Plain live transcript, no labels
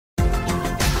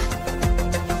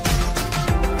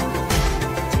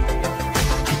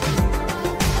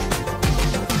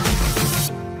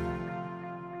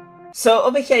So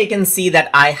over here you can see that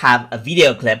I have a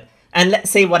video clip, and let's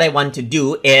say what I want to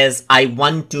do is I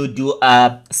want to do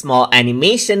a small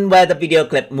animation where the video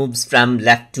clip moves from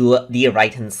left to the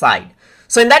right hand side.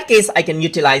 So in that case, I can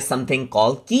utilize something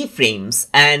called keyframes,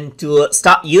 and to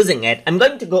start using it, I'm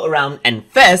going to go around and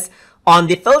first on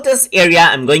the filters area,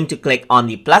 I'm going to click on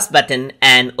the plus button,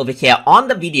 and over here on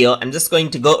the video, I'm just going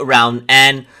to go around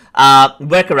and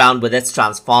work around with its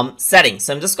transform settings.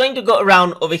 So I'm just going to go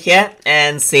around over here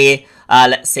and say,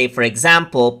 let's say for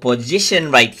example,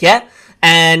 position right here.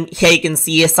 And here you can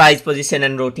see a size, position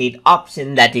and rotate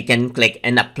option that you can click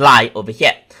and apply over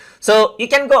here. So you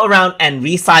can go around and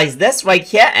resize this right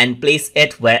here and place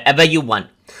it wherever you want.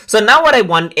 So now what I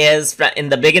want is, in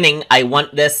the beginning, I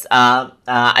want this, the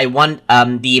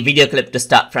video clip to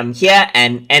start from here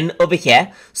and end over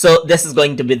here. So this is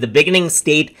going to be the beginning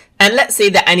state. And let's say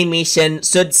the animation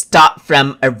should start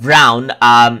from around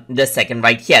the second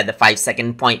right here, the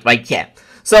 5-second point right here.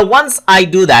 So once I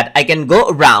do that, I can go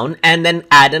around and then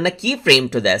add in a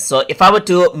keyframe to this. So if I were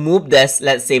to move this,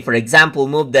 let's say for example,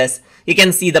 move this, you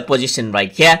can see the position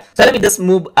right here. So let me just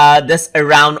move this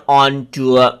around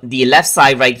onto the left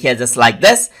side right here, just like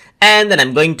this. And then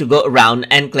I'm going to go around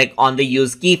and click on the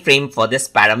use keyframe for this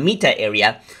parameter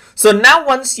area. So now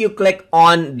once you click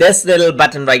on this little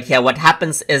button right here, what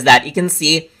happens is that you can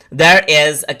see there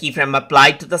is a keyframe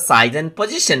applied to the size and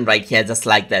position right here, just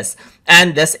like this.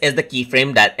 And this is the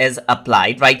keyframe that is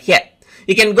applied right here.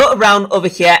 You can go around over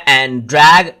here and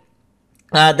drag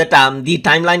the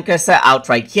timeline cursor out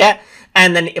right here.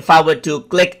 And then if I were to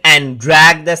click and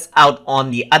drag this out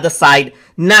on the other side,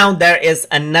 now there is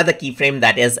another keyframe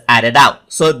that is added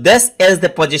out. So this is the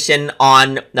position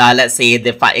on, let's say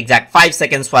the exact 5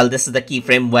 seconds, while this is the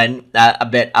keyframe when a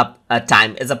bit of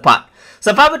time is apart.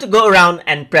 So if I were to go around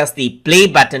and press the play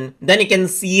button, then you can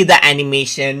see the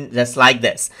animation just like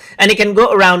this. And you can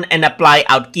go around and apply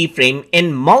out keyframe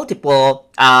in multiple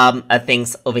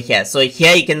things over here. So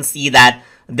here you can see that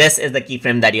this is the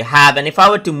keyframe that you have. And if I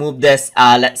were to move this,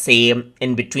 let's say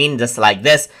in between, just like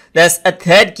this, there's a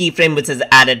third keyframe which is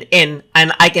added in,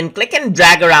 and I can click and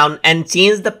drag around and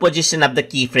change the position of the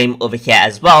keyframe over here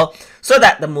as well, so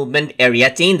that the movement area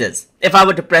changes. If I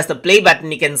were to press the play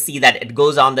button, you can see that it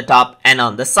goes on the top and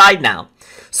on the side now.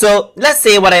 So let's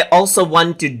say what I also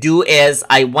want to do is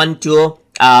I want to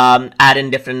add in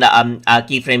different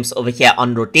keyframes over here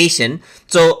on rotation.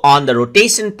 So on the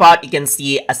rotation part, you can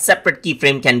see a separate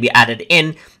keyframe can be added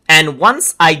in. And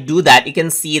once I do that, you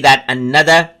can see that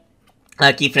another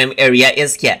keyframe area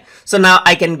is here. So now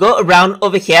I can go around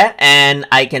over here and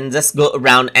I can just go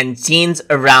around and change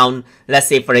around, let's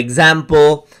say for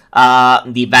example,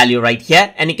 the value right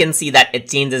here, and you can see that it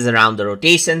changes around the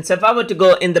rotation. So if I were to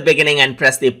go in the beginning and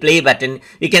press the play button,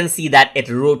 you can see that it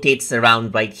rotates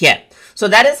around right here. So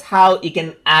that is how you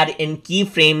can add in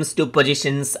keyframes to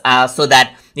positions so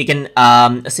that you can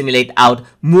simulate out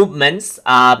movements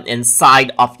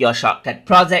inside of your Shotcut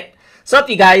project. So if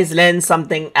you guys learned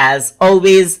something as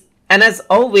always, and as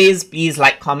always, please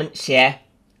like, comment, share,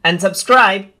 and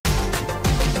subscribe.